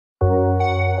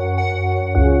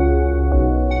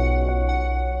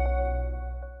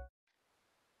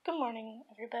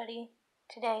everybody.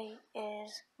 Today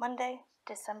is Monday,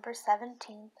 December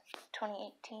 17th,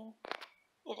 2018.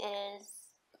 It is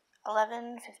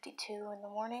 11:52 in the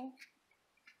morning,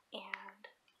 and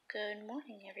good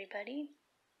morning, everybody.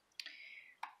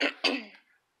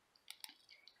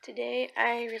 Today,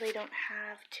 I really don't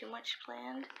have too much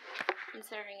planned,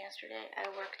 considering yesterday I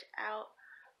worked out.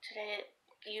 Today,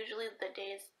 usually the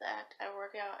days that I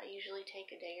work out, I usually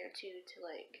take a day or two to,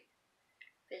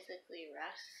 physically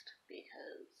rest,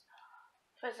 because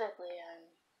physically I'm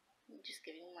just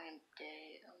giving my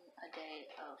day a day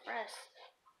of rest.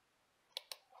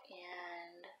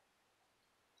 And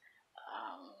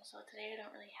so today I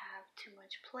don't really have too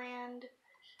much planned.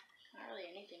 Not really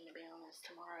anything, to be honest.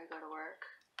 Tomorrow I go to work,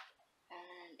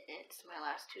 and it's my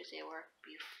last Tuesday of work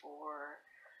before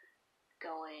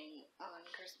going on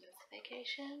Christmas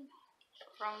vacation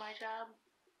from my job.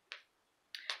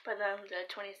 But then the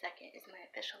 22nd is my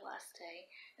official last day,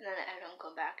 and then I don't go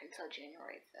back until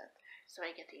January 5th. So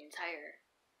I get the entire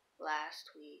last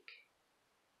week.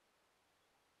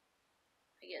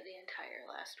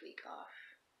 Off.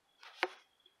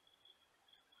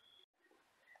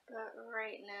 But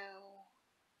right now,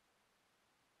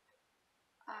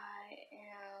 I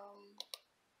am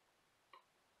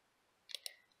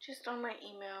just on my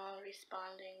email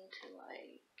responding to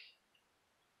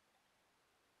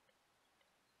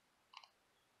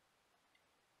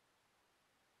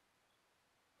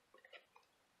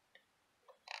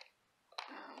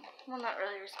well, not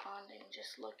really responding,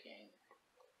 just looking.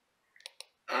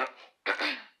 At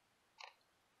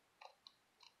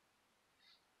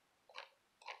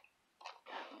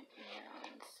my email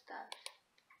and stuff.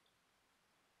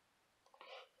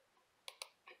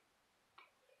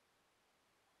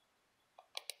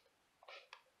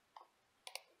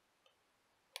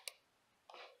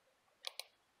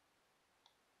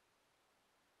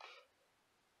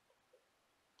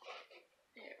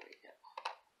 There we go.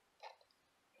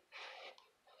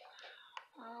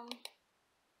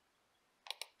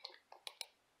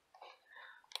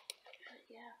 But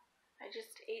yeah, I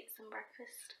just ate some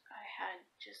breakfast. I had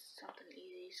just something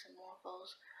easy, some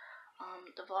waffles.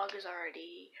 The vlog is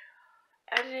already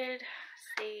edited,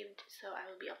 saved, so I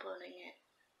will be uploading it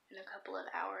in a couple of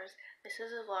hours. This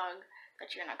is a vlog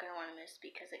that you're not going to want to miss,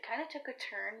 because it kind of took a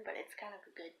turn, but it's kind of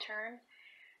a good turn.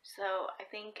 So I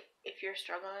think if you're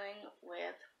struggling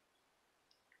with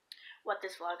what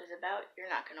this vlog is about, you're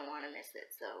not going to want to miss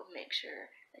it. So make sure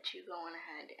that you go on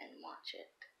ahead and watch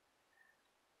it.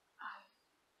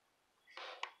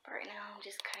 But right now I'm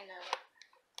just kind of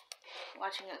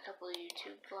watching a couple of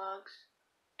YouTube vlogs,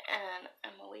 and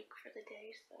I'm awake for the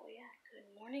day. So yeah, good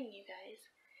morning, you guys.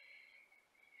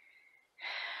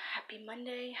 Happy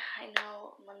Monday. I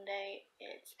know Monday,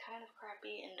 it's kind of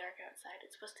crappy and dark outside.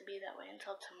 It's supposed to be that way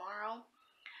until tomorrow.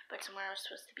 But tomorrow is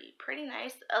supposed to be pretty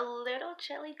nice. A little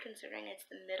chilly considering it's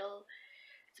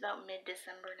about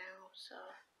mid-December now, so.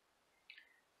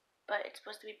 But it's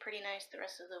supposed to be pretty nice the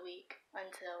rest of the week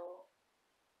until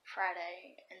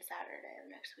Friday and Saturday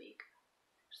of next week.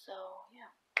 So,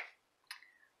 yeah.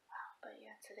 But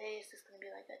yeah, today is just going to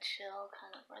be like a chill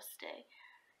kind of rest day.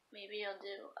 Maybe I'll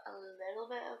do a little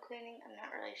bit of cleaning. I'm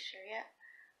not really sure yet,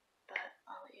 but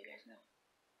I'll let you guys know.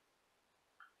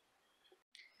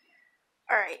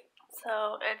 Alright,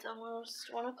 so it's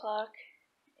almost 1 o'clock,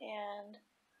 and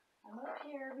I'm up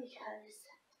here because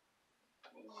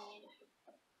I need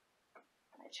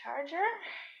my charger.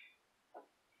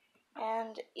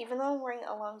 And even though I'm wearing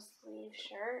a long sleeve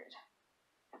shirt,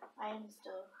 I am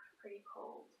still pretty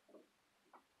cold.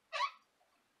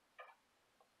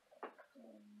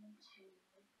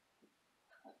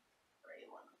 Gray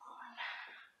one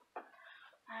on.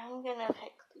 I'm gonna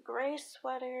pick the gray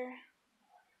sweater.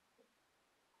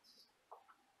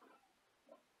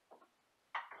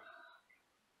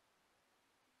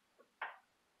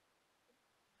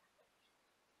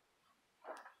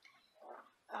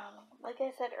 Like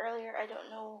I said earlier, I don't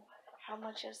know how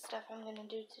much of stuff I'm gonna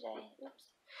do today. Oops.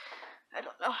 I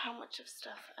don't know how much of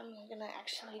stuff I'm gonna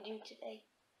actually do today.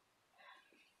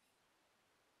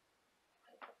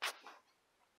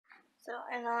 So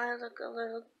I know I look a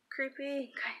little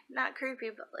creepy, not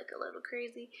creepy, but like a little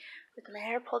crazy with my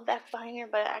hair pulled back behind here,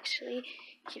 but it actually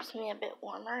keeps me a bit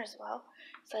warmer as well.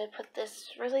 So I put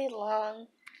this really long,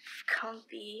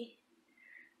 comfy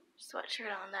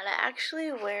sweatshirt on that I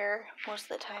actually wear most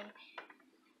of the time.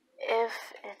 If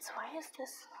it's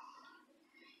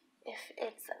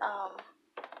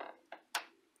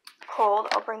cold,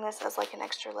 I'll bring this as like an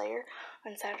extra layer.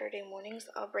 On Saturday mornings,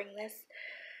 I'll bring this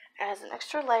as an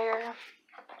extra layer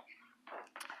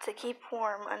to keep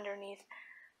warm underneath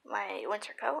my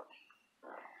winter coat.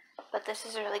 But this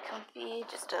is really comfy,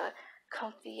 just a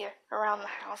comfy around the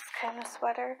house kind of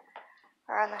sweater,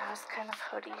 around the house kind of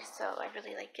hoodie, so I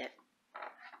really like it.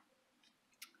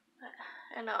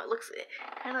 I know it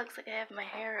kind of looks like I have my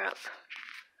hair up,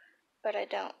 but I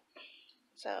don't.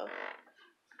 So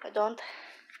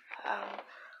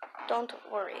don't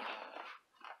worry.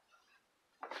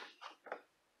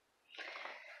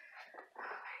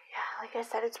 Yeah, like I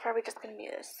said, it's probably just gonna be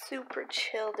a super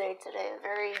chill day today. A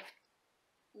very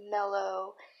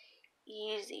mellow,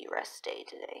 easy rest day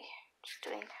today. Just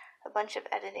doing a bunch of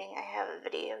editing. I have a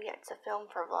video yet to film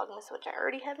for Vlogmas, which I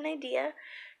already have an idea.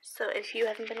 So if you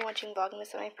haven't been watching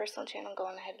Vlogmas on my personal channel, go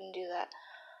on ahead and do that.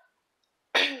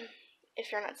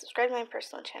 If you're not subscribed to my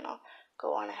personal channel,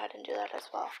 go on ahead and do that as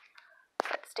well.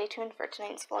 But stay tuned for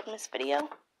tonight's Vlogmas video,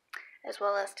 as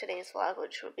well as today's vlog,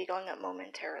 which will be going up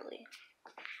momentarily.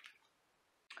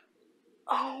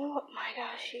 Oh my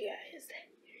gosh, you guys.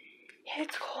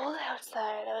 It's cold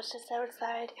outside. I was just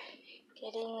outside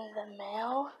getting the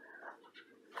mail.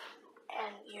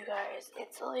 And you guys,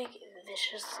 it's like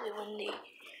viciously windy.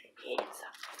 It's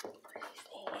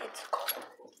freezing. It's cold.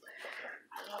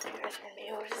 I don't know if you guys are going to be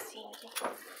able to see me.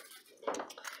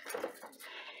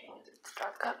 It's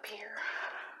dark up here.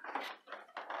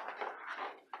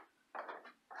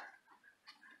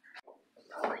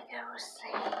 But like I was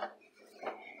saying,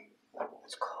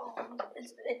 it's cold.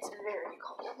 It's very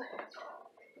cold.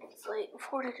 It's like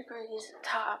 40 degrees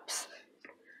tops.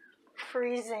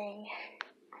 Freezing.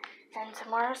 And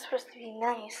tomorrow's supposed to be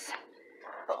nice,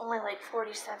 but only like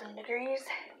 47 degrees.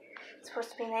 It's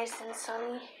supposed to be nice and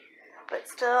sunny, but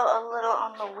still a little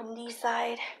on the windy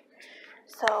side.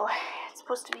 So it's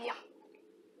supposed to be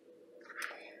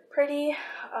pretty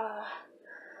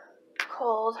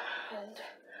cold. And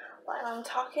while I'm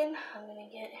talking, I'm gonna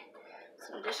get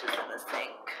some dishes in the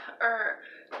sink, or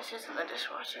dishes in the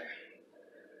dishwasher.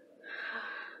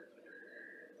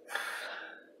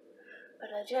 But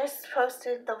I just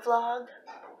posted the vlog,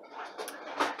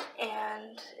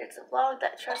 and it's a vlog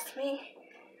that, trust me,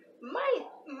 might,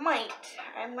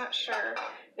 I'm not sure,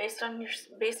 based on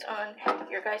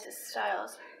your guys'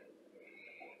 styles,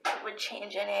 it would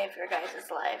change any of your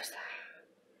guys' lives.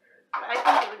 But I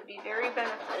think it would be very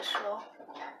beneficial.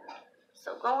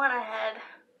 So go on ahead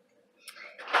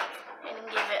and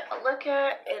give it a look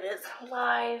at. It is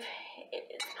live. It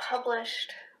is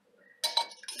published.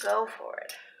 Go for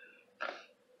it.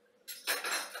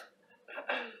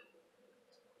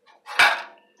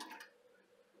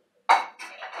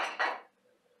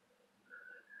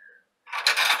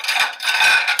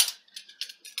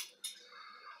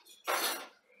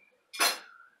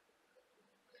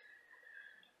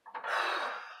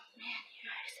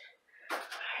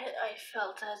 I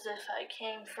felt as if I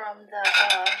came from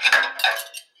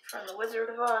the Wizard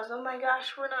of Oz. Oh my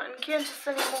gosh, we're not in Kansas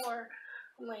anymore.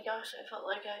 Oh my gosh, I felt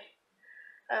like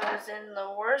I was in the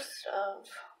worst of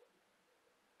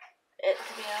it,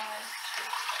 to be honest.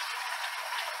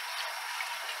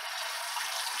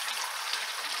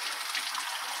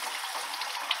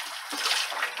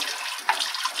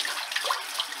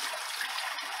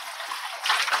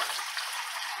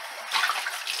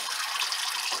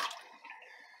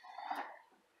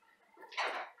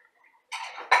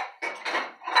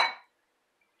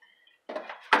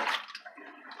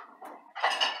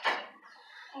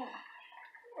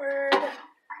 Word.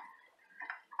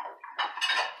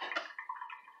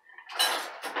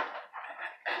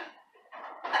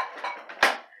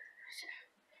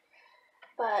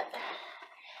 But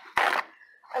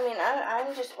I mean,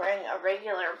 I'm just wearing a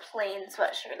regular plain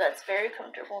sweatshirt that's very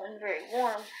comfortable and very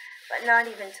warm, but not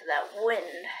even to that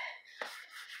wind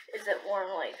is it warm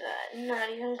like that. Not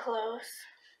even close.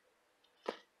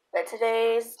 But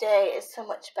today's day is so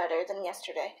much better than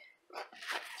yesterday.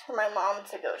 For my mom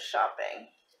to go shopping.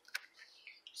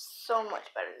 So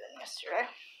much better than yesterday.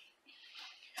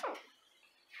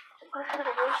 For her to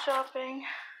go shopping.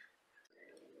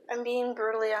 I'm being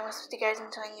brutally honest with you guys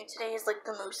and telling you today is like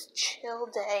the most chill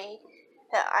day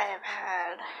that I have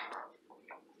had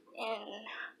in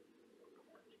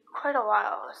quite a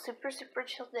while. A super, super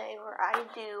chill day where I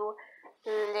do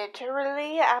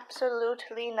literally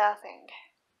absolutely nothing.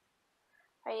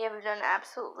 I have done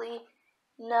absolutely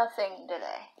nothing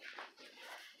today.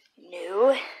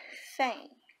 No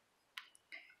thing.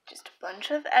 Just a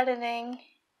bunch of editing.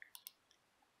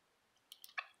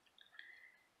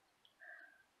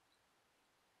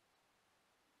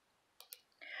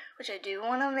 Which I do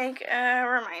want to make a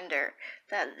reminder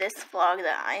that this vlog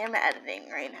that I am editing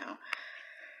right now,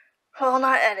 well,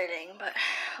 not editing, but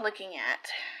looking at,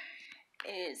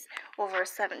 is over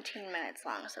 17 minutes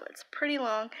long, so it's pretty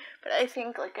long, but I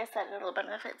think, like I said, it'll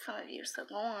benefit some of you, so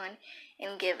go on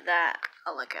and give that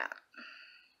a look at.